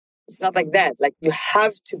it's not like that. Like you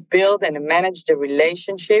have to build and manage the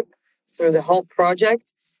relationship through the whole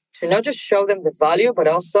project to not just show them the value, but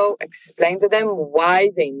also explain to them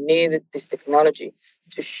why they need this technology,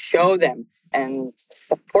 to show them and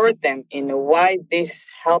support them in why this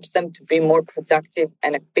helps them to be more productive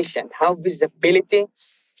and efficient, how visibility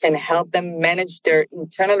can help them manage their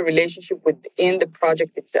internal relationship within the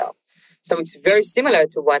project itself. So it's very similar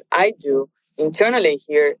to what I do internally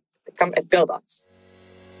here at BuildOts.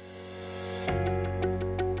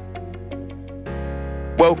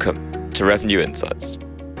 Welcome to Revenue Insights.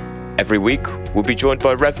 Every week, we'll be joined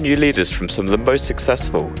by revenue leaders from some of the most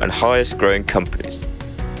successful and highest growing companies.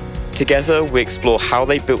 Together, we explore how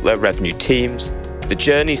they built their revenue teams, the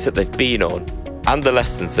journeys that they've been on, and the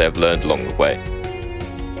lessons they have learned along the way.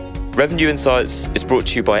 Revenue Insights is brought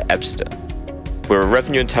to you by Ebster. We're a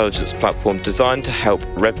revenue intelligence platform designed to help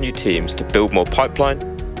revenue teams to build more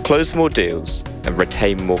pipeline, close more deals, and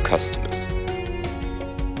retain more customers.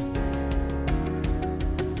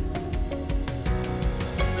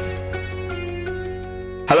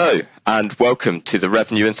 Hello, and welcome to the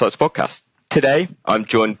Revenue Insights podcast. Today, I'm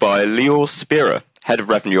joined by Lior Spira, Head of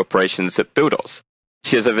Revenue Operations at BuildOts.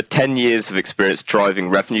 She has over 10 years of experience driving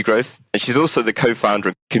revenue growth, and she's also the co-founder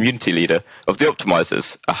and community leader of The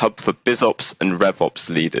Optimizers, a hub for BizOps and RevOps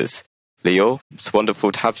leaders. Lior, it's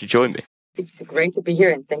wonderful to have you join me. It's great to be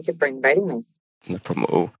here, and thank you for inviting me. No problem at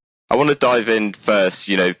all. I want to dive in first,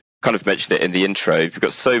 kind of mentioned it in the intro. You've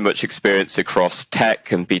got so much experience across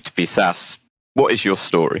tech and B2B SaaS. What is your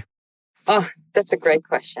story? Oh, that's a great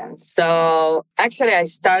question. So actually, I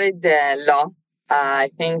studied law, I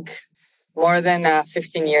think more than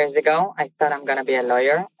 15 years ago. I thought I'm going to be a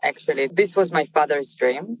lawyer. Actually, this was my father's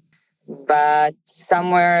dream. But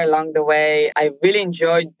somewhere along the way, I really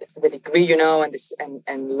enjoyed the degree,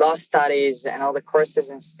 and law studies and all the courses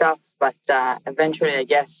and stuff. But eventually, I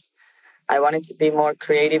guess I wanted to be more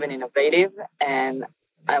creative and innovative. And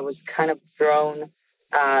I was kind of drawn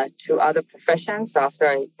to other professions. So after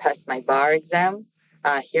I passed my bar exam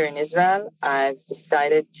here in Israel, I've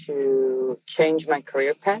decided to change my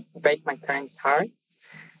career path, break my parents' heart.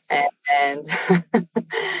 And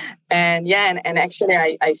actually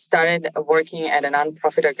I started working at a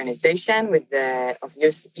nonprofit organization of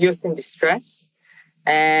youth in distress,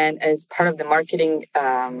 and as part of the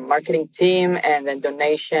marketing team and the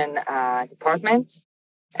donation department.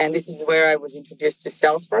 And this is where I was introduced to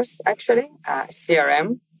Salesforce, actually,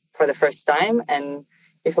 CRM for the first time. And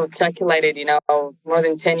if we calculated, more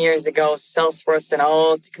than 10 years ago, Salesforce and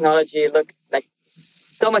all technology looked like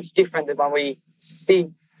so much different than what we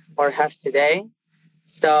see or have today.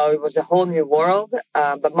 So it was a whole new world,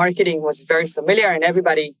 but marketing was very familiar and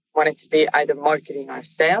everybody wanted to be either marketing or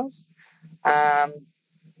sales.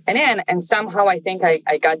 And somehow I think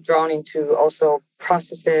I got drawn into also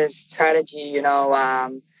processes, strategy,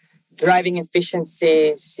 driving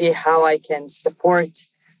efficiency, see how I can support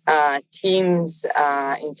teams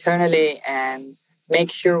internally and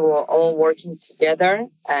make sure we're all working together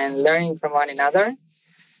and learning from one another.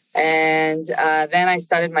 And then I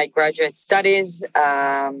started my graduate studies,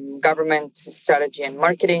 government strategy and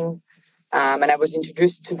marketing. And I was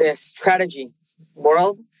introduced to the strategy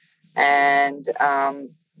world and,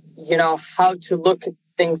 how to look at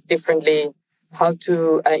things differently, how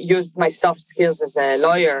to use my soft skills as a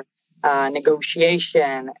lawyer,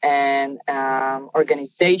 negotiation and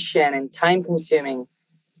organization and time consuming,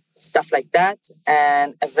 stuff like that.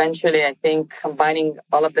 And eventually, I think combining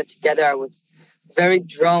all of that together, I was very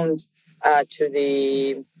drawn to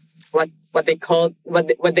the what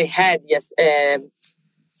they had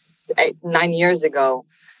 9 years ago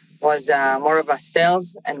was more of a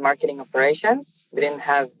sales and marketing operations. We didn't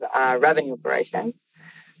have revenue operations,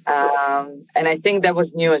 and I think that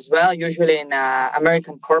was new as well. Usually in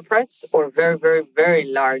American corporates or very very very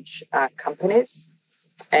large companies,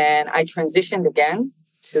 and I transitioned again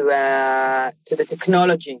to the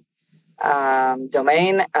technology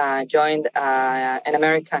domain, joined an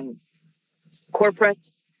American corporate,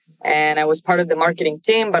 and I was part of the marketing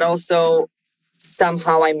team, but also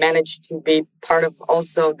somehow I managed to be part of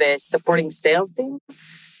also the supporting sales team,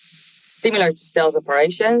 similar to sales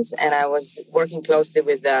operations. And I was working closely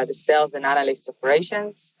with the sales and analyst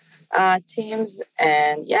operations teams.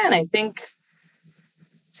 And I think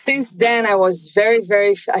since then, I was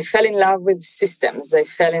I fell in love with systems. I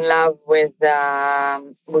fell in love with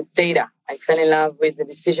data. I fell in love with the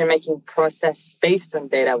decision-making process based on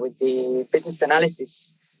data, with the business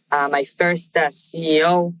analysis. My first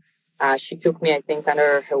CEO, she took me, I think,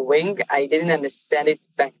 under her wing. I didn't understand it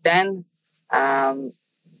back then.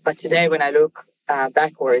 But today, when I look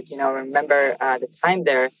backwards, remember the time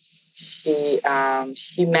there,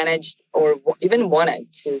 she managed or even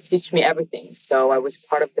wanted to teach me everything. So I was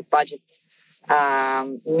part of the budget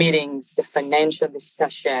meetings, the financial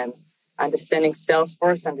discussion, understanding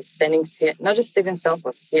Salesforce, understanding not just even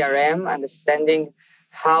Salesforce, CRM, understanding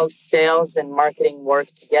how sales and marketing work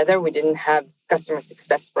together. We didn't have customer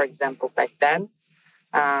success, for example, back then.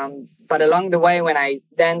 But along the way, when I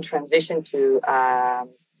then transitioned to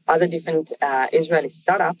other different Israeli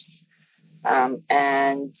startups,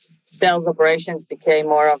 and sales operations became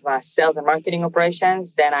more of sales and marketing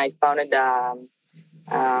operations, then I founded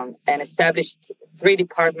and established 3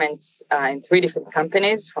 departments in 3 different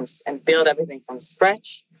companies and built everything from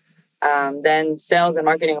scratch. Then sales and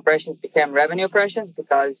marketing operations became revenue operations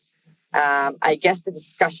because I guess the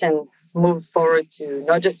discussion moved forward to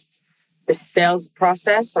not just the sales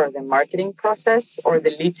process or the marketing process or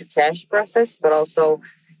the lead to cash process, but also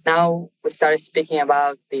now we started speaking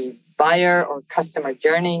about the buyer or customer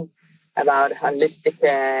journey, about holistic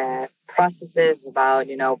processes, about,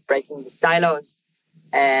 breaking the silos.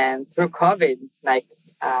 And through COVID,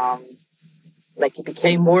 it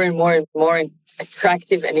became more and more and more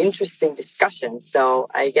attractive and interesting discussions. So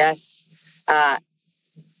I guess, I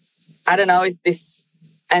don't know if this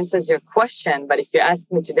answers your question, but if you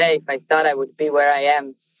asked me today if I thought I would be where I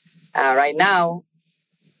am right now,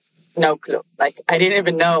 no clue. I didn't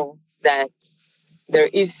even know that there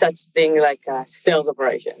is such thing like sales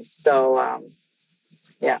operations. So,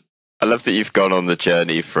 yeah. I love that you've gone on the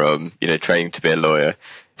journey from, training to be a lawyer,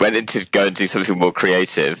 went into go and do something more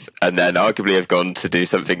creative, and then arguably have gone to do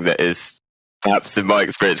something that is perhaps, in my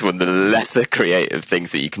experience, one of the lesser creative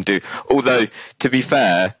things that you can do. Although, to be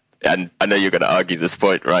fair, and I know you're going to argue this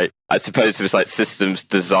point, right? I suppose it was like systems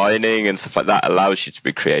designing and stuff like that allows you to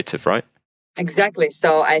be creative, right? Exactly.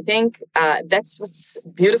 So I think that's what's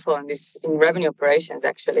beautiful in revenue operations,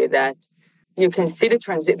 actually, that you can see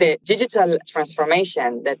the digital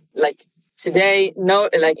transformation that today,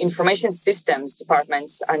 information systems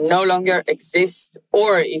departments are no longer exist,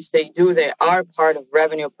 or if they do, they are part of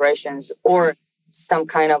revenue operations or some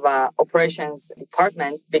kind of operations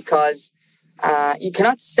department, because you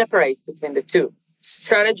cannot separate between the two.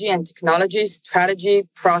 Strategy and technology, strategy,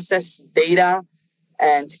 process, data,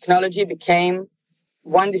 and technology became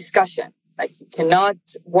one discussion. You cannot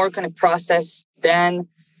work on a process, then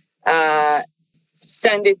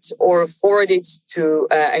send it or forward it to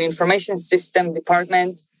an information system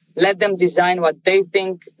department, let them design what they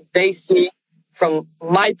think they see from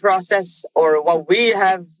my process or what we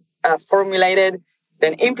have formulated,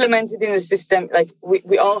 then implement it in the system.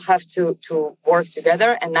 We all have to work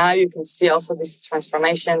together. And now you can see also this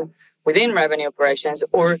transformation within revenue operations,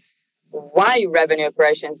 or why revenue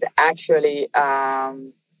operations actually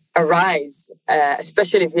arise,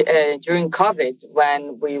 especially during COVID,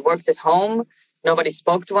 when we worked at home. Nobody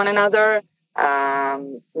spoke to one another.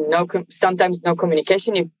 Sometimes no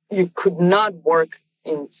communication. You could not work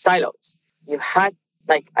in silos. You had,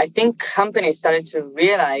 I think companies started to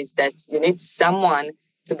realize that you need someone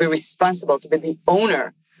to be responsible, to be the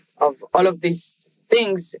owner of all of these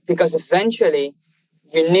things, because eventually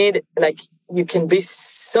you need, you can be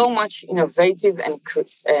so much innovative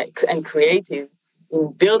and creative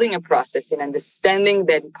in building a process, in understanding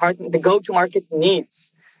the go-to-market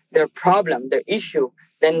needs, their problem, their issue,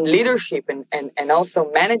 then leadership and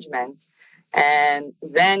also management. And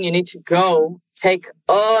then you need to go take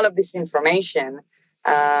all of this information,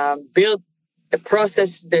 build a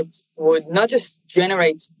process that would not just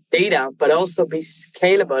generate data, but also be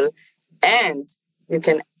scalable. And you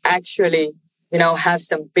can actually, have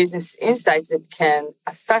some business insights that can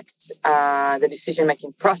affect the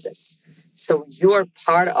decision-making process. So you are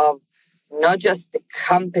part of not just the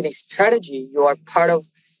company strategy, you are part of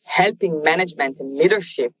helping management and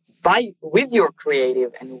leadership with your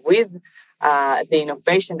creative and with the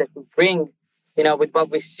innovation that we bring, with what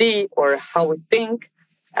we see or how we think,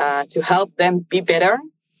 to help them be better,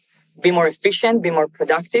 be more efficient, be more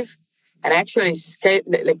productive, and actually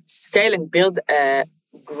scale and build a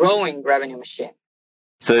growing revenue machine.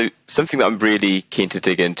 So something that I'm really keen to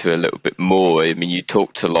dig into a little bit more, you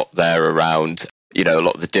talked a lot there around, a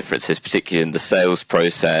lot of the differences, particularly in the sales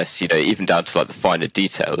process, even down to the finer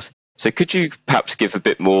details. So could you perhaps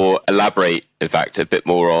elaborate, in fact, a bit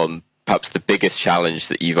more on perhaps the biggest challenge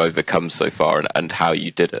that you've overcome so far and how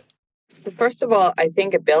you did it? So first of all, I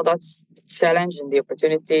think at BuildOut's challenge and the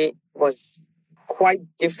opportunity was quite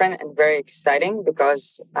different and very exciting,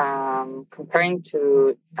 because comparing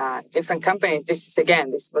to different companies, this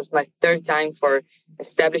was my 3rd time for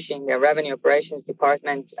establishing a revenue operations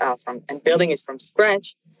department and building it from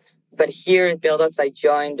scratch. But here at BuildOts, I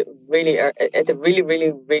joined really at a really,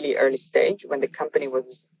 really, really early stage when the company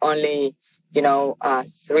was only,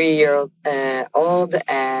 3 year old,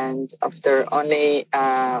 and after only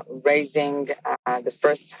raising the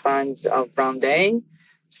first funds of round A.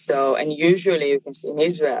 So, and usually you can see in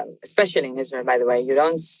Israel, especially in Israel, by the way, you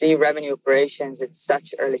don't see revenue operations at such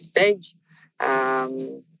early stage.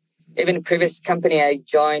 Even a previous company I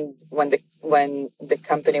joined when the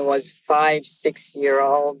company was 5-6 year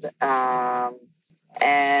old,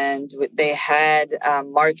 and they had a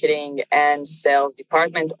marketing and sales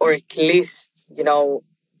department, or at least,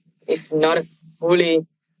 if not a fully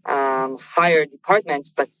hired departments,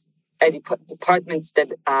 but departments that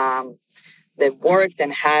worked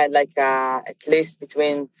and had like at least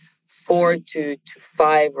between 4 to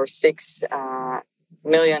 5 or 6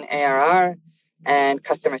 million ARR, and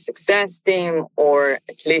customer success team, or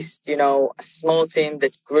at least, a small team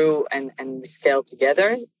that grew and we scaled together.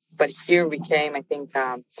 But here we came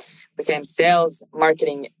sales,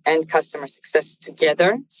 marketing, and customer success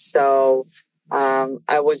together. So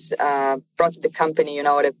I was brought to the company, at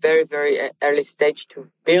a very, very early stage to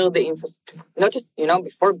build the infrastructure, not just,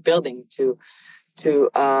 before building, to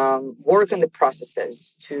work on the processes,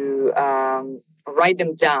 to write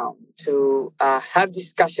them down, to have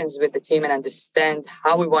discussions with the team and understand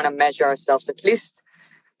how we want to measure ourselves, at least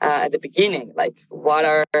at the beginning, like what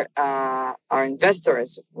our investors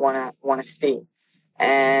want to see,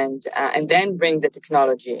 and then bring the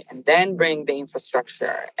technology, and then bring the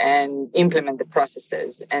infrastructure, and implement the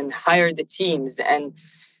processes, and hire the teams. And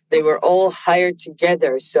they were all hired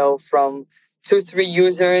together. So from 2-3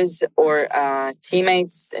 users or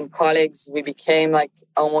teammates and colleagues, we became like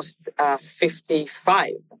almost 55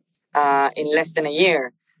 in less than a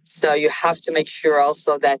year. So you have to make sure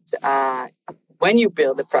also that when you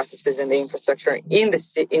build the processes and the infrastructure in the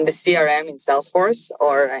CRM, in Salesforce,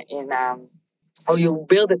 or or you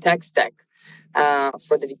build a tech stack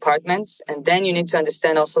for the departments, and then you need to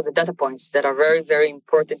understand also the data points that are very, very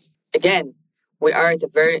important. Again, we are at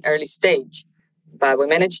a very early stage, but we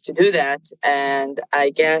managed to do that. And I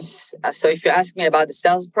guess, so if you ask me about the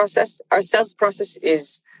sales process, our sales process is,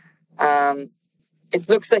 it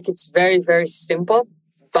looks like it's very, very simple,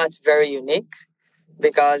 but very unique,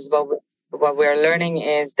 because what we're learning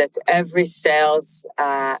is that every sales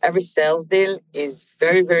deal is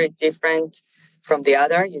very, very different from the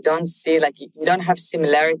other. You don't see, you don't have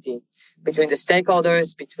similarity between the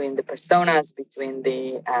stakeholders, between the personas, between the,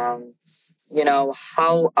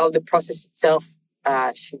 how the process itself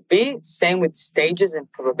should be. Same with stages and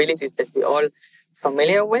probabilities that we all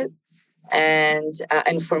familiar with. And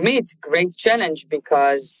for me, it's a great challenge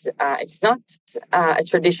because it's not a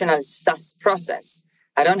traditional SaaS process.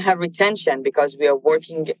 I don't have retention because we are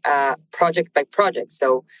working project by project. So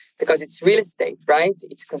because it's real estate, right?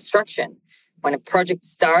 It's construction. When a project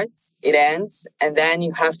starts, it ends, and then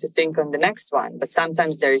you have to think on the next one. But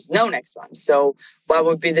sometimes there is no next one. So what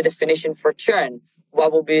would be the definition for churn? What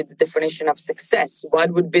would be the definition of success?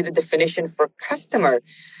 What would be the definition for customer?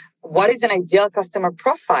 What is an ideal customer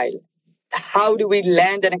profile? How do we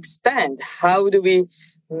land and expand? How do we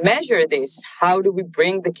measure this? How do we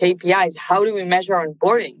bring the KPIs? How do we measure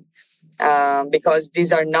onboarding? Because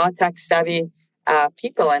these are not tech savvy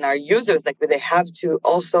people, and our users, they have to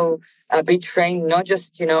also be trained, not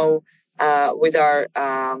just, with our,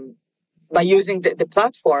 by using the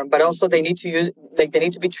platform, but also they need to they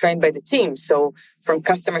need to be trained by the team. So from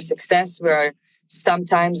customer success, we're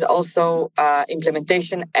sometimes also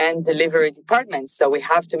implementation and delivery departments. So we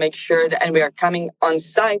have to make sure that, and we are coming on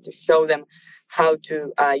site to show them how to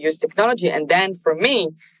use technology. And then for me,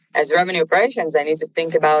 as revenue operations, I need to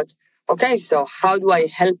think about, okay, so how do I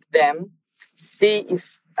help them see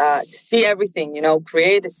everything,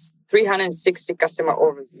 create a 360 customer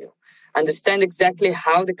overview, understand exactly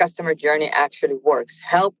how the customer journey actually works,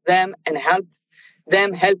 help them and help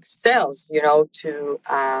sales,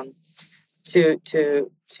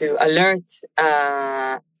 to alert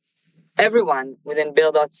everyone within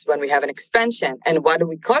BuildOts when we have an expansion. And what do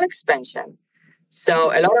we call expansion?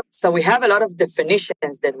 So we have a lot of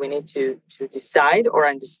definitions that we need to decide or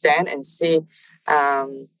understand and see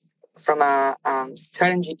from a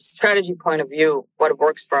strategy point of view what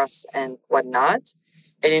works for us and what not.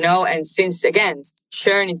 And and since again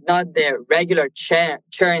churn is not the regular churn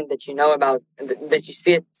that you know about, that you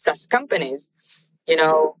see at SaaS companies,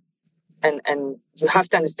 and you have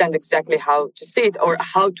to understand exactly how to see it or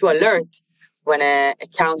how to alert when an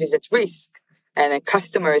account is at risk and a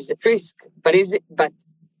customer is at risk. But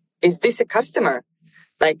is this a customer?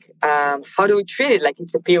 How do we treat it? Like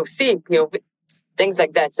it's a POV, things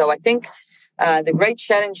like that. So I think the great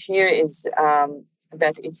challenge here is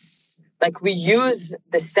that it's like we use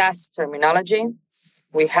the SaaS terminology.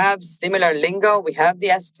 We have similar lingo. We have the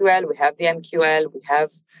SQL, we have the MQL, we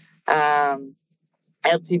have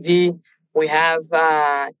LTV, we have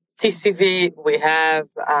TCV, we have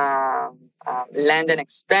land and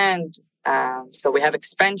expand. So we have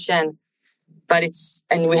expansion,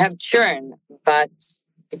 and we have churn, but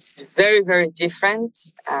it's very, very different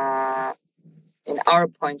in our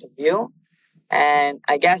point of view. And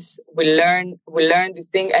I guess we learn this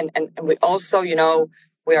thing, and we also,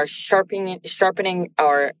 we are sharpening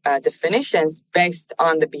our definitions based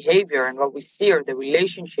on the behavior and what we see, or the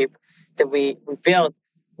relationship that we build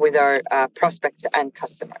with our prospects and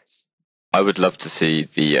customers. I would love to see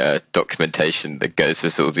the documentation that goes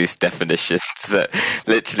with all these definitions. That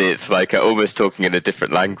literally, it's like almost talking in a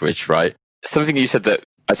different language, right? Something you said that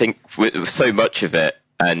I think with so much of it,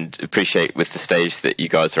 and appreciate with the stage that you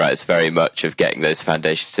guys are at, is very much of getting those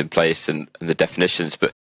foundations in place and the definitions.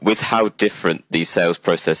 But with how different the sales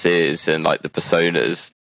process is and like the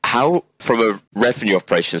personas, how, from a revenue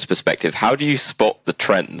operations perspective, how do you spot the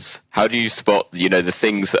trends? How do you spot, the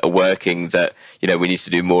things that are working that, we need to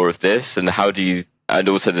do more of this? And and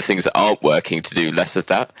also the things that aren't working to do less of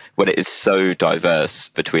that, when it is so diverse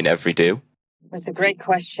between every deal? That's a great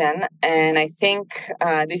question. And I think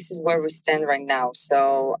this is where we stand right now.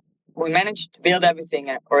 So we managed to build everything,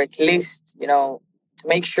 or at least, to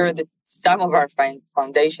make sure that some of our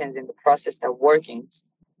foundations in the process are working.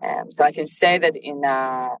 So I can say that in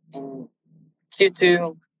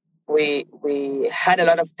Q2, we had a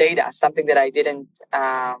lot of data, something that I didn't,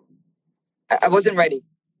 I wasn't ready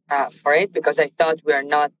for it, because I thought we are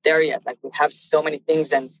not there yet. Like, we have so many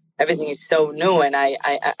things and everything is so new, and I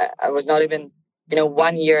was not even,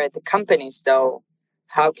 1 year at the company. So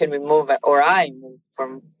how can we move, or I move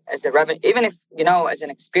from as a revenue, even if, as an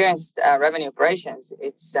experienced revenue operations,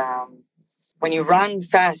 it's, when you run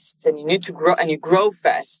fast and you need to grow, and you grow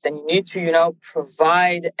fast, and you need to,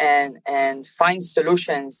 provide and find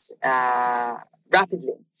solutions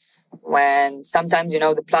rapidly. When sometimes,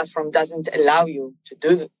 the platform doesn't allow you to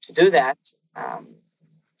do that.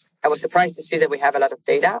 I was surprised to see that we have a lot of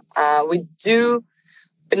data. We do,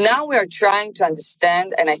 but now we are trying to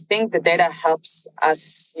understand, and I think the data helps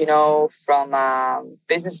us, from a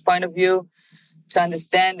business point of view, to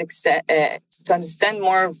understand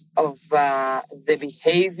more of the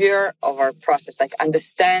behavior of our process, like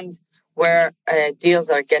understand where deals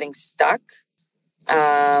are getting stuck,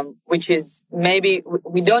 which is maybe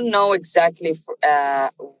we don't know exactly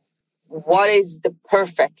what is the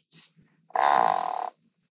perfect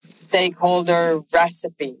stakeholder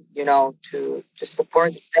recipe, to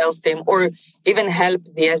support the sales team, or even help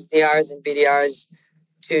the SDRs and BDRs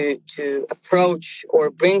to approach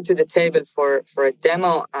or bring to the table for a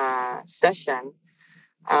demo session.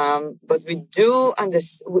 But we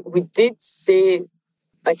did see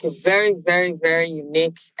like a very, very, very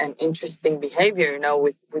unique and interesting behavior,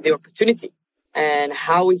 with the opportunity, and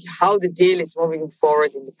how the deal is moving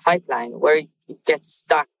forward in the pipeline, where it gets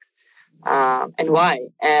stuck, and why.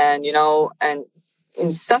 And, and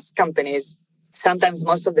in SaaS companies, sometimes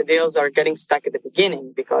most of the deals are getting stuck at the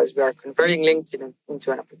beginning because we are converting leads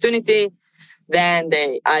into an opportunity. Then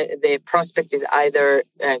the prospect is either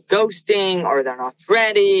ghosting, or they're not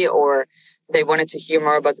ready, or they wanted to hear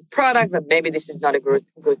more about the product, but maybe this is not a good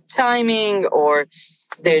timing, or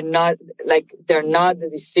they're not the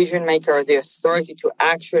decision maker or the authority to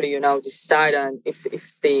actually, decide on if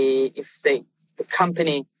the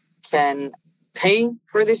company can pay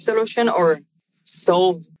for this solution or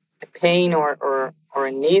solve a pain or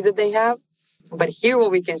a need that they have. But here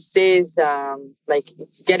what we can see is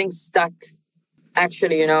it's getting stuck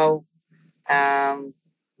actually,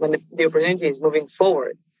 when the opportunity is moving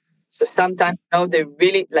forward. So sometimes, they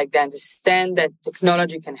really they understand that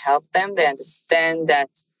technology can help them. They understand that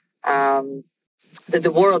that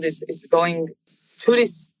the world is going to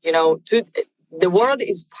this, the world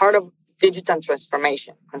is part of digital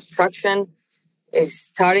transformation. Construction is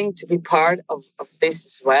starting to be part of this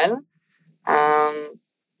as well.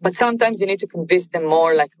 But sometimes you need to convince them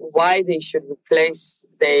more, why they should replace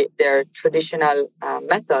their traditional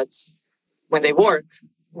methods when they work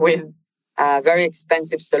with a very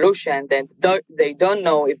expensive solution. Then they don't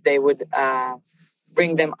know if they would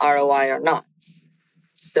bring them ROI or not.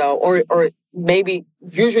 So, or maybe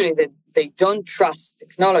usually they don't trust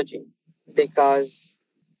technology because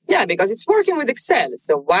it's working with Excel.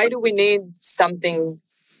 So why do we need something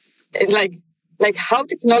like how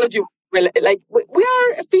technology will, we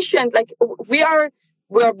are efficient. We are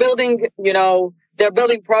building, they're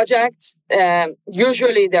building projects.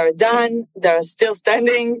 Usually they're done. They're still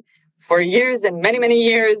standing for years and many, many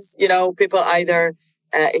years, people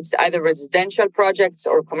it's either residential projects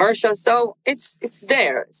or commercial. So it's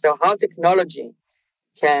there. So how technology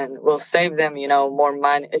will save them, more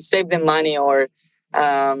money, save them money or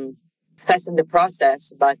fasten the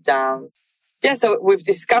process. But so we've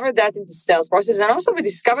discovered that into sales process. And also we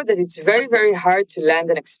discovered that it's very, very hard to land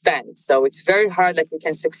and expand. So it's very hard, like we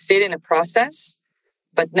can succeed in a process,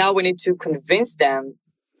 but now we need to convince them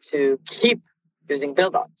to keep using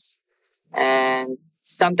BuildOts. And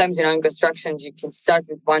sometimes, in construction, you can start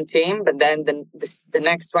with one team, but then the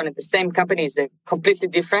next one at the same company is a completely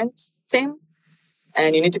different team.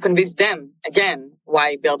 And you need to convince them, again,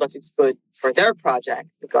 why BuildOts is good for their project,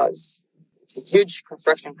 because it's a huge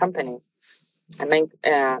construction company.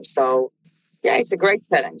 It's a great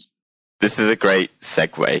challenge. This is a great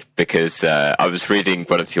segue because I was reading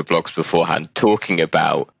one of your blogs beforehand talking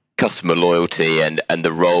about customer loyalty and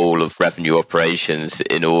the role of revenue operations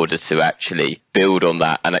in order to actually build on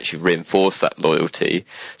that and actually reinforce that loyalty.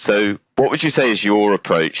 So what would you say is your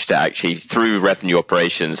approach to actually, through revenue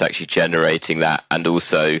operations, actually generating that and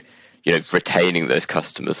also, retaining those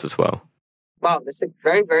customers as well? Wow, that's a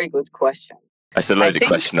very, very good question. That's a loaded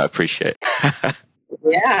question, I appreciate.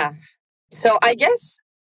 Yeah. So I guess,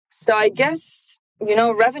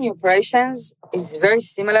 revenue operations is very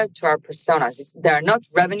similar to our personas. They are not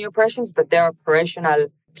revenue operations, but they're operational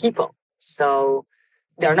people. So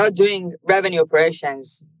they're not doing revenue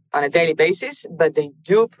operations on a daily basis, but they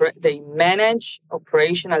manage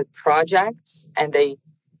operational projects, and they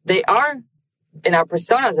are in our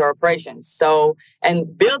personas or operations. So, and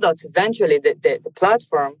BuildOts eventually, the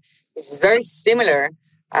platform is very similar,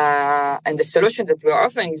 and the solution that we're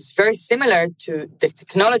offering is very similar to the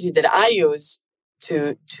technology that I use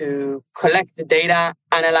to collect the data,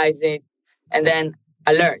 analyze it, and then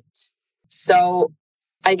alert. So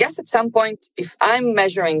I guess at some point, if I'm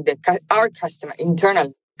measuring our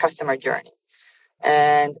internal customer journey,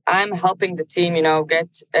 and I'm helping the team,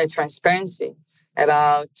 get transparency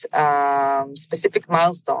about specific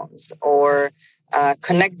milestones, or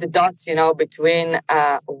connect the dots, between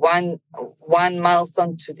one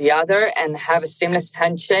milestone to the other, and have a seamless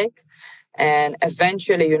handshake, and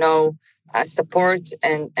eventually, support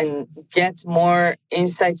and get more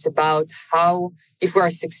insights about if we are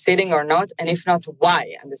succeeding or not, and if not,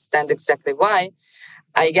 why. Understand exactly why.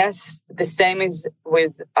 I guess the same is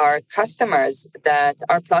with our customers, that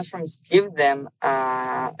our platforms give them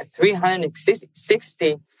a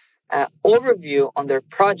 360 overview on their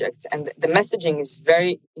projects, and the messaging is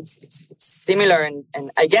it's similar.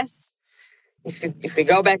 And I guess if we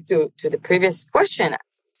go back to the previous question,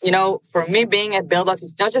 for me, being at BuildOts,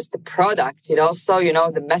 it's not just the product; it also,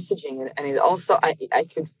 the messaging, and it also I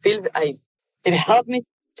could feel it helped me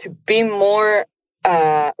to be more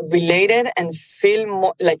related and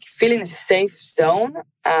feel in a safe zone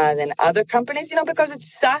than other companies, because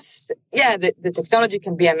it's SaaS. Yeah, the technology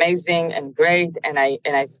can be amazing and great, and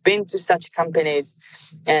I've been to such companies,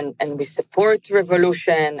 and we support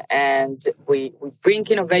revolution, and we bring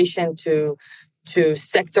innovation to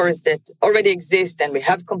sectors that already exist, and we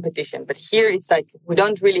have competition. But here it's like we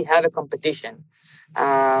don't really have a competition.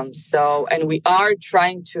 And we are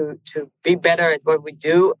trying to be better at what we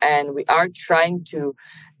do, and we are trying to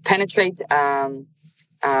penetrate in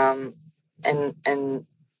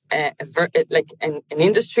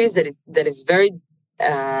industries that is very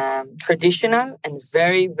traditional and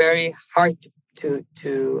very, very hard to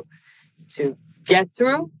get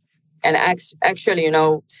through, and actually,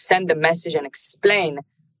 send the message and explain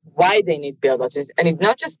why they need BuildOts. And it's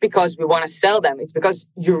not just because we want to sell them. It's because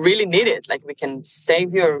you really need it. Like, we can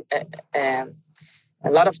save you a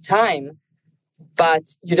lot of time,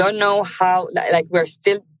 but you don't know how, we're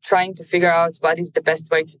still trying to figure out what is the best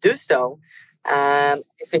way to do so.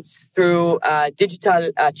 If it's through digital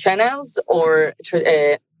channels, or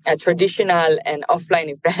traditional and offline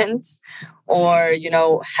events, or,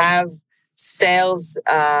 have sales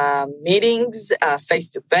meetings face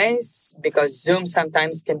to face, because Zoom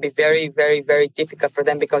sometimes can be very, very, very difficult for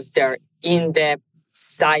them because they're in the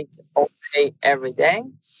site all day, every day.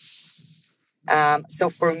 So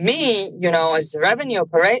for me, as a revenue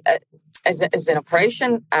as an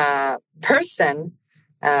operation person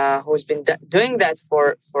who's been doing that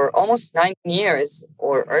for almost 9 years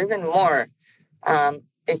or even more, I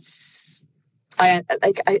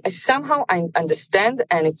somehow I understand,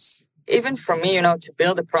 and it's even for me, to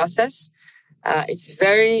build a process, it's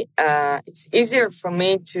easier for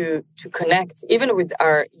me to connect even with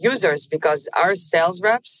our users, because our sales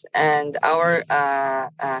reps and our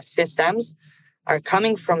CSMs are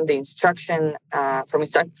coming from the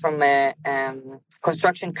from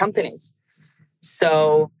construction companies.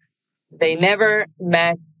 So They never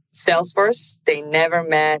met Salesforce. They never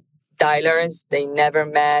met dialers. They never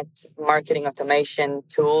met marketing automation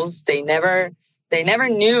tools. They never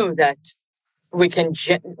knew that we can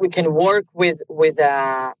work with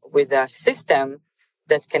a system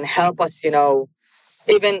that can help us,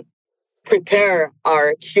 even prepare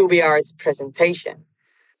our QBR's presentation.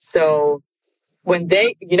 So when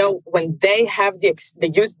they have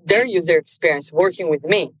their user experience working with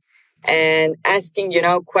me and asking, for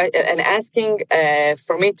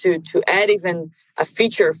me to add even a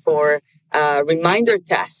feature for reminder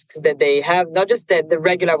tasks that they have, not just the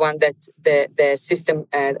regular one that the system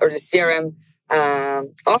or the CRM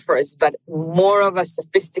offers, but more of a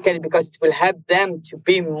sophisticated, because it will help them to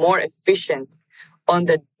be more efficient on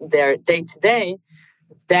their day-to-day,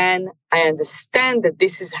 then I understand that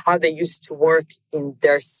this is how they used to work in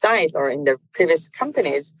their site or in their previous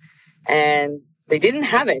companies. And they didn't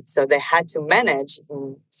have it, so they had to manage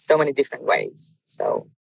in so many different ways. So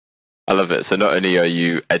I love it. So not only are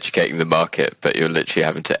you educating the market, but you're literally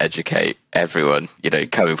having to educate everyone,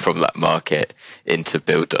 coming from that market into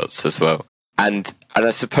BuildDots as well. And I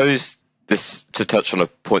suppose this, to touch on a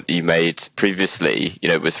point that you made previously,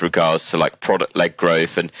 with regards to like product-led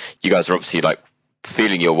growth, and you guys are obviously like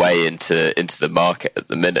feeling your way into the market at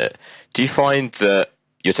the minute. Do you find that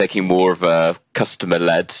you're taking more of a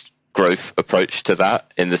customer-led growth approach to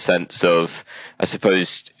that, in the sense of, I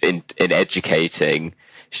suppose, in educating,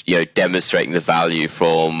 demonstrating the value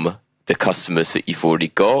from the customers that you've already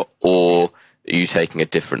got, or are you taking a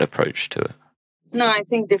different approach to it? No, I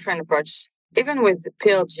think different approach. Even with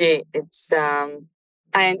PLG, it's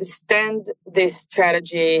I understand this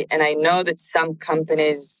strategy, and I know that some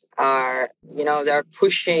companies are, they're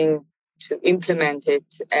pushing to implement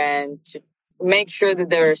it and to make sure that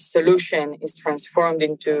their solution is transformed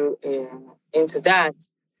into that.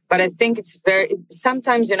 But I think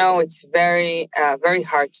sometimes, it's very, very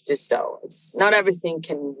hard to do so. It's not everything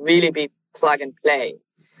can really be plug and play.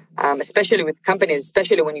 Especially with companies,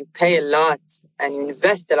 especially when you pay a lot and you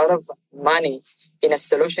invest a lot of money in a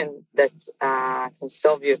solution that can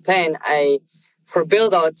solve your pain. For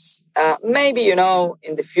BuildDots, maybe,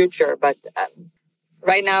 in the future, but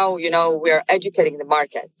right now, we are educating the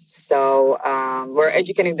market. So we're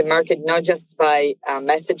educating the market not just by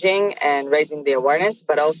messaging and raising the awareness,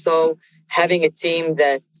 but also having a team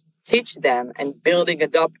that teach them and building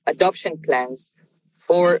adoption plans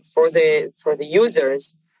for the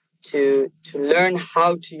users to learn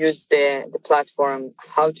how to use the platform,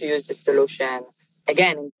 how to use the solution,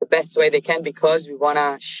 again, in the best way they can, because we want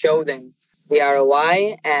to show them the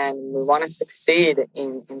ROI and we want to succeed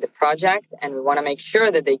in the project, and we want to make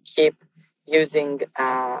sure that they keep using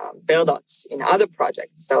BuildDots in other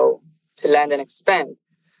projects, so to land and expand.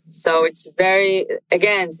 So it's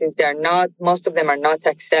again, since most of them are not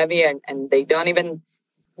tech savvy and they don't even,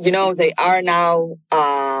 they are now,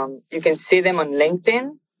 you can see them on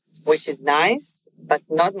LinkedIn, which is nice, but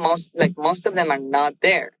most of them are not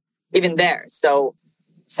even there. So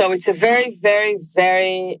it's a very, very,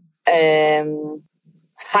 very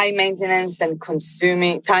high maintenance and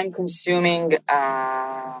time consuming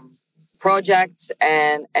projects.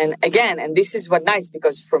 And this is what nice,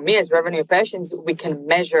 because for me as revenue operations, we can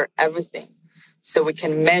measure everything. So we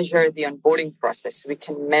can measure the onboarding process. We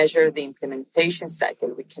can measure the implementation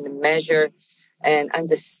cycle. We can measure and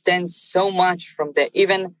understand so much from the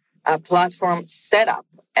even platform setup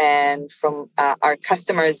and from our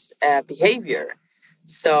customers' behavior.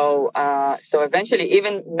 So eventually,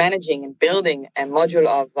 even managing and building a module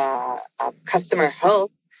of customer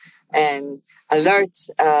health and alert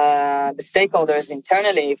the stakeholders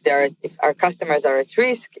internally if our customers are at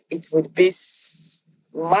risk, it would be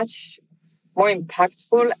much more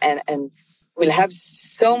impactful and will have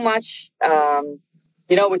so much.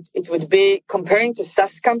 It would be, comparing to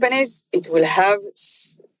SaaS companies, it will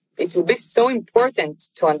be so important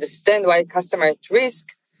to understand why a customer is at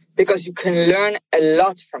risk, because you can learn a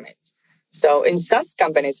lot from it. So in SaaS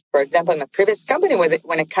companies, for example, in my previous company,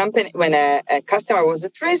 when a customer was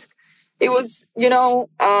at risk, it was,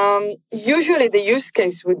 usually the use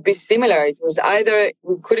case would be similar. It was either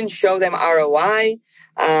we couldn't show them ROI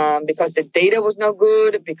because the data was no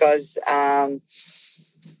good, because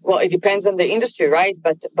it depends on the industry, right?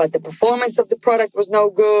 But the performance of the product was no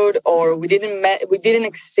good, or we didn't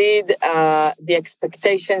exceed the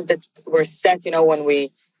expectations that were set, when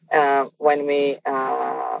we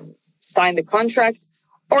signed the contract,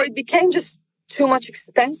 or it became just too much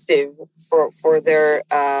expensive for their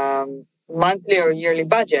monthly or yearly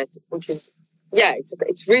budget, which is,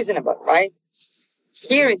 it's reasonable, right?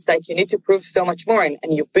 Here, it's like you need to prove so much more,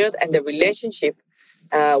 and you build, and the relationship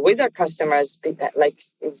with our customers, like,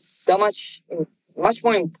 is so much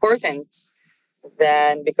more important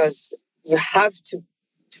than, because you have to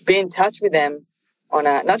be in touch with them on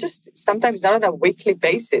a, sometimes not on a weekly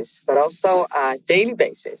basis, but also a daily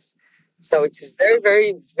basis. So it's very,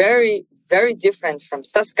 very, very, very different from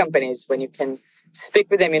SaaS companies when you can speak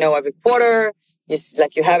with them, every quarter.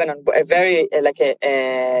 You have a very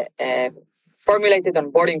formulated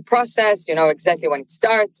onboarding process. You know exactly when it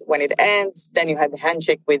starts, when it ends. Then you have the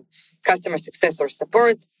handshake with customer success or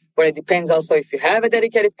support, where it depends also if you have a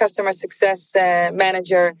dedicated customer success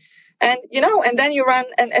manager. And, and then you run,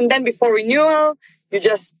 and then before renewal, you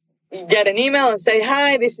get an email and say,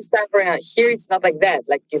 hi, this is time for renewal. Here, it's not like that.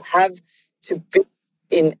 Like, you have to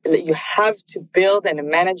build and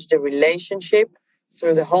manage the relationship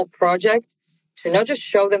through the whole project, to not just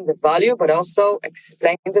show them the value, but also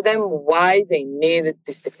explain to them why they need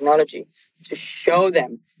this technology, to show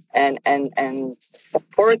them and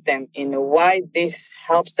support them in why this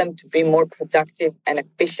helps them to be more productive and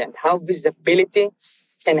efficient, how visibility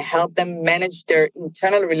can help them manage their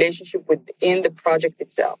internal relationship within the project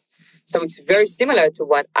itself. So it's very similar to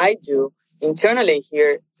what I do internally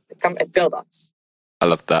here at BuildDots. I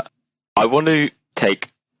love that. I want to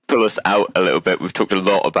pull us out a little bit. We've talked a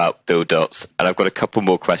lot about BuildDots, and I've got a couple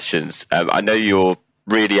more questions. I know you're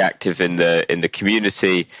really active in the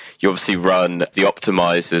community. You obviously run the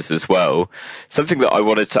optimizers as well. Something that I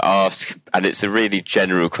wanted to ask, and it's a really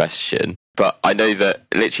general question, but I know that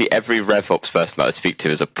literally every RevOps person that I speak to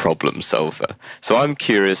is a problem solver. So I'm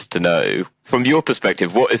curious to know, from your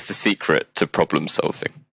perspective, what is the secret to problem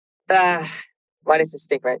solving? What is the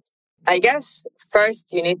secret? I guess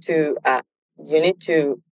first you need to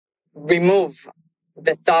remove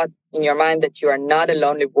the thought in your mind that you are not a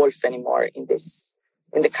lonely wolf anymore in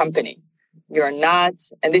the company. You are not,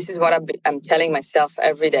 and this is what I'm telling myself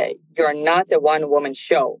every day. You are not a one-woman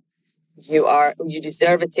show. You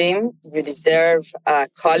deserve a team. You deserve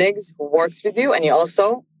colleagues who works with you, and you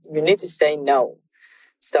need to say no.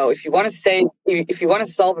 So if you want to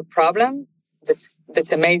solve a problem,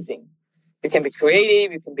 that's amazing. You can be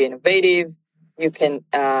creative. You can be innovative. You can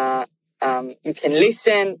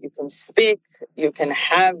listen. You can speak. You can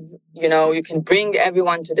you can bring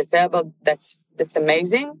everyone to the table. That's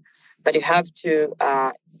amazing. But you have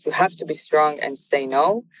to be strong and say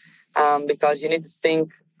no, because you need to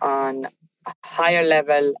think on a higher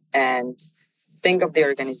level and think of the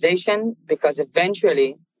organization, because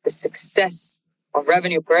eventually the success of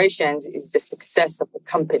revenue operations is the success of the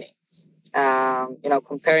company.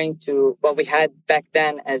 Comparing to what we had back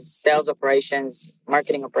then as sales operations,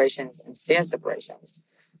 marketing operations, and CS operations,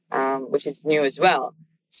 which is new as well.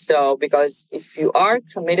 So, because if you are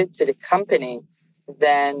committed to the company,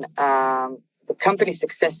 then the company's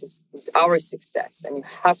success is our success, and you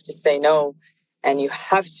have to say no, and you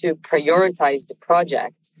have to prioritize the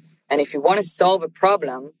project. And if you want to solve a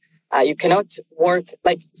problem, you cannot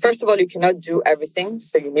first of all, you cannot do everything.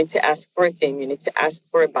 So you need to ask for a team. You need to ask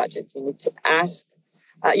for a budget. You need to ask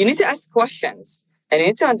questions, and you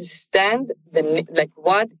need to understand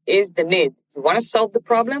what is the need. You want to solve the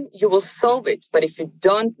problem, you will solve it. But if you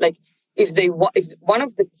don't, if one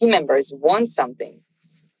of the team members wants something,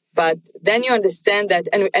 but then you understand that,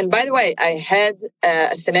 and by the way, I had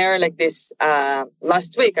a scenario like this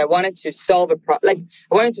last week. I wanted to solve a problem.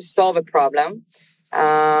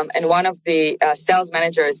 And one of the sales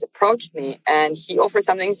managers approached me, and he offered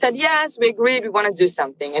something. He said, yes, we agreed. We want to do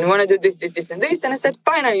something, and we want to do this, and this. And I said,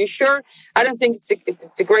 fine, are you sure? I don't think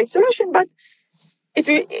it's a great solution, but if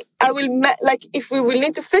we will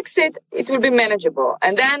need to fix it, it will be manageable.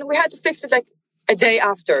 And then we had to fix it a day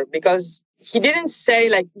after, because he didn't say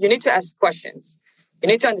you need to ask questions. You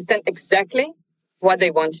need to understand exactly what they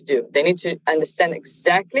want to do. They need to understand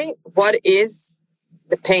exactly what is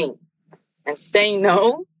the pain. And saying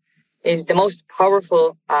no is the most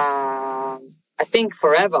powerful, I think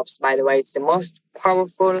for RevOps, by the way, it's the most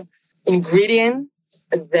powerful ingredient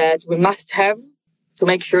that we must have to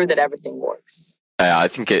make sure that everything works. I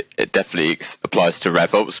think it definitely applies to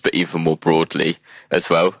RevOps, but even more broadly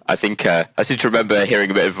as well. I think I seem to remember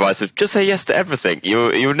hearing a bit of advice of just say yes to everything.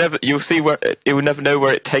 You'll never know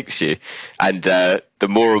where it takes you. And the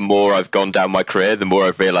more and more I've gone down my career, the more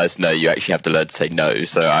I've realised no, you actually have to learn to say no.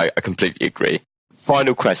 So I completely agree.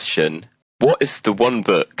 Final question: what is the one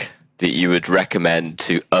book that you would recommend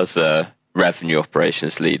to other revenue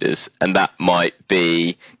operations leaders? And that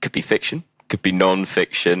could be fiction, could be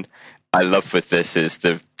non-fiction. I love with this is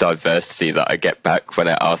the diversity that I get back when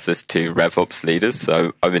I ask this to RevOps leaders.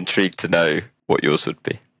 So I'm intrigued to know what yours would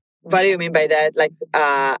be. What do you mean by that?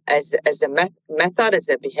 As a method, as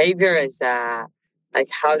a behavior, as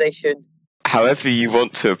how they should? however you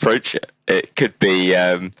want to approach it. It could be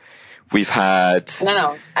we've had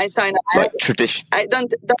No. I sign like tradition. I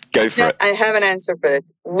don't go for it. I have an answer for it.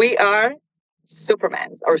 We are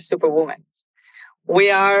Supermans or Superwomen.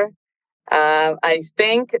 We are. I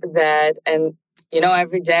think that, and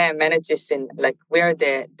every day I manage this in like we are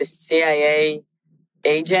the CIA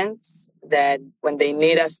agents that when they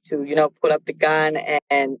need us to pull up the gun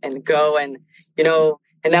and go and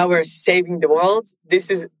and now we're saving the world. This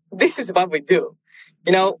is what we do.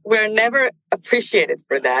 We're never appreciated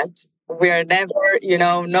for that. We're never,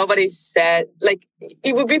 nobody said, like,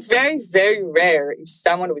 it would be very, very rare if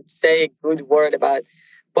someone would say a good word about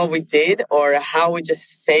what we did or how we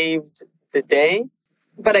just saved the day.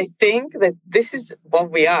 But I think that this is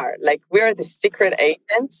what we are. Like, we are the secret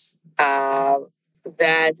agents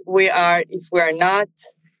that we are, if we are not,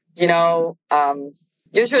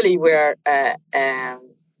 usually we're,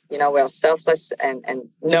 we're selfless and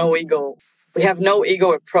no ego. We have no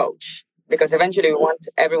ego approach. Because eventually we want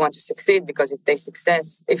everyone to succeed, because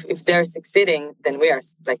if they're succeeding, then we are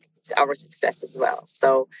like, it's our success as well.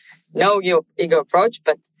 So no ego approach,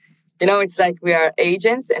 but it's like we are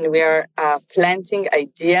agents and we are planting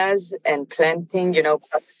ideas and planting,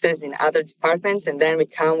 processes in other departments. And then we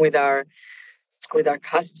come with our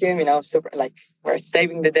costume, super, like we're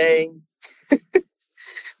saving the day.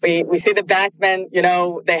 We see the Batman,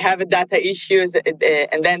 they have data issues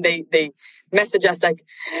and then they message us like,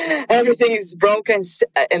 everything is broken.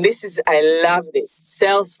 And I love this.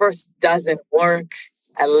 Salesforce doesn't work.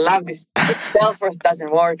 I love this. Salesforce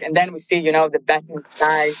doesn't work. And then we see, the Batman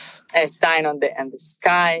sign on the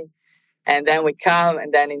sky. And then we come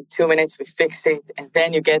and then in 2 minutes we fix it. And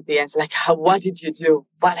then you get the answer like, what did you do?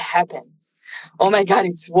 What happened? Oh my God,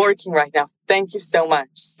 it's working right now. Thank you so much.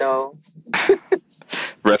 So...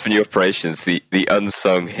 Revenue operations, the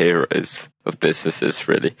unsung heroes of businesses,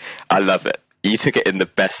 really. I love it. You took it in the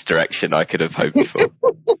best direction I could have hoped for.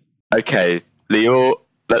 Okay, Lior,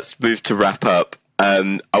 let's move to wrap up.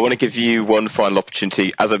 I want to give you one final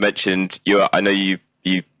opportunity. As I mentioned, I know you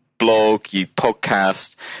blog, you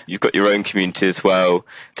podcast, you've got your own community as well.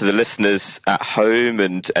 To the listeners at home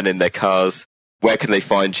and in their cars, where can they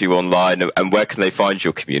find you online and where can they find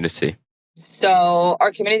your community? So our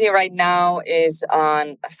community right now is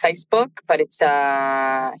on Facebook, but it's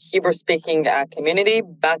a Hebrew-speaking community.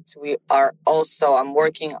 But I'm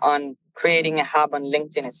working on creating a hub on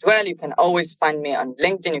LinkedIn as well. You can always find me on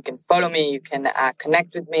LinkedIn. You can follow me. You can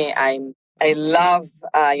connect with me. I love,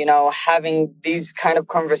 having these kind of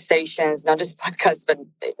conversations, not just podcasts, but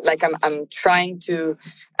like I'm trying to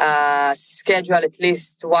schedule at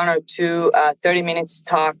least 1 or 2 30 minutes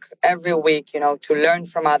talk every week, to learn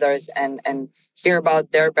from others and hear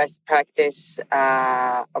about their best practice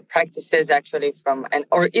or practices actually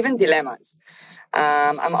or even dilemmas.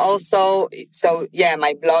 I'm also,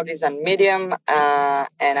 my blog is on Medium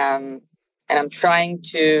and I'm trying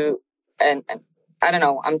to, I don't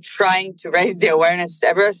know, I'm trying to raise the awareness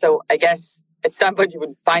everywhere. So I guess at some point you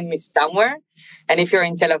would find me somewhere. And if you're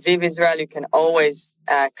in Tel Aviv, Israel, you can always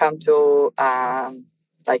come to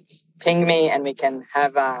ping me and we can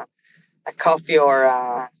have a coffee or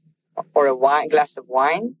a glass of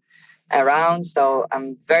wine around. So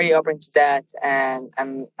I'm very open to that. And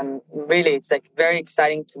I'm really, it's like very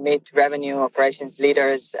exciting to meet revenue operations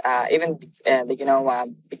leaders, even,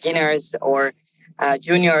 beginners or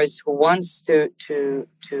juniors who wants to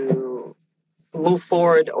move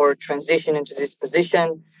forward or transition into this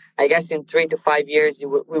position. I guess in 3 to 5 years,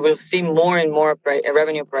 we will see more and more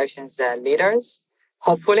revenue operations leaders,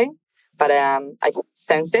 hopefully. But I can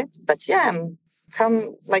sense it. But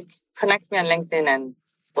connect me on LinkedIn and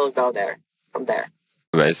we'll go there from there.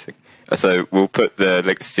 Amazing. So we'll put the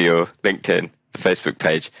links to your LinkedIn, the Facebook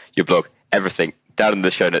page, your blog, everything down in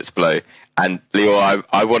the show notes below. And Lior,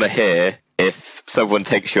 I want to hear if someone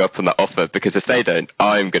takes you up on that offer, because if they don't,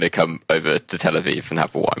 I'm going to come over to Tel Aviv and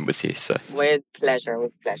have a wine with you. So with pleasure.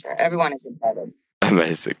 Everyone is invited.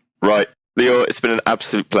 Amazing. Right. Lior, it's been an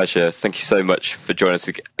absolute pleasure. Thank you so much for joining us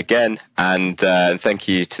again. And thank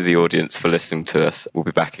you to the audience for listening to us. We'll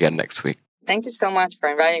be back again next week. Thank you so much for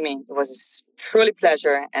inviting me. It was a truly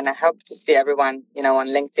pleasure. And I hope to see everyone, on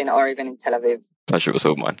LinkedIn or even in Tel Aviv. Pleasure was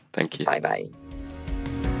all mine. Thank you. Bye-bye.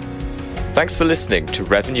 Thanks for listening to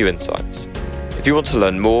Revenue Insights. If you want to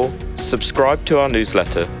learn more, subscribe to our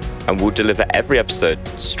newsletter and we'll deliver every episode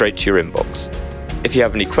straight to your inbox. If you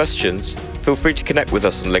have any questions, feel free to connect with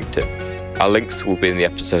us on LinkedIn. Our links will be in the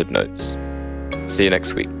episode notes. See you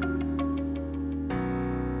next week.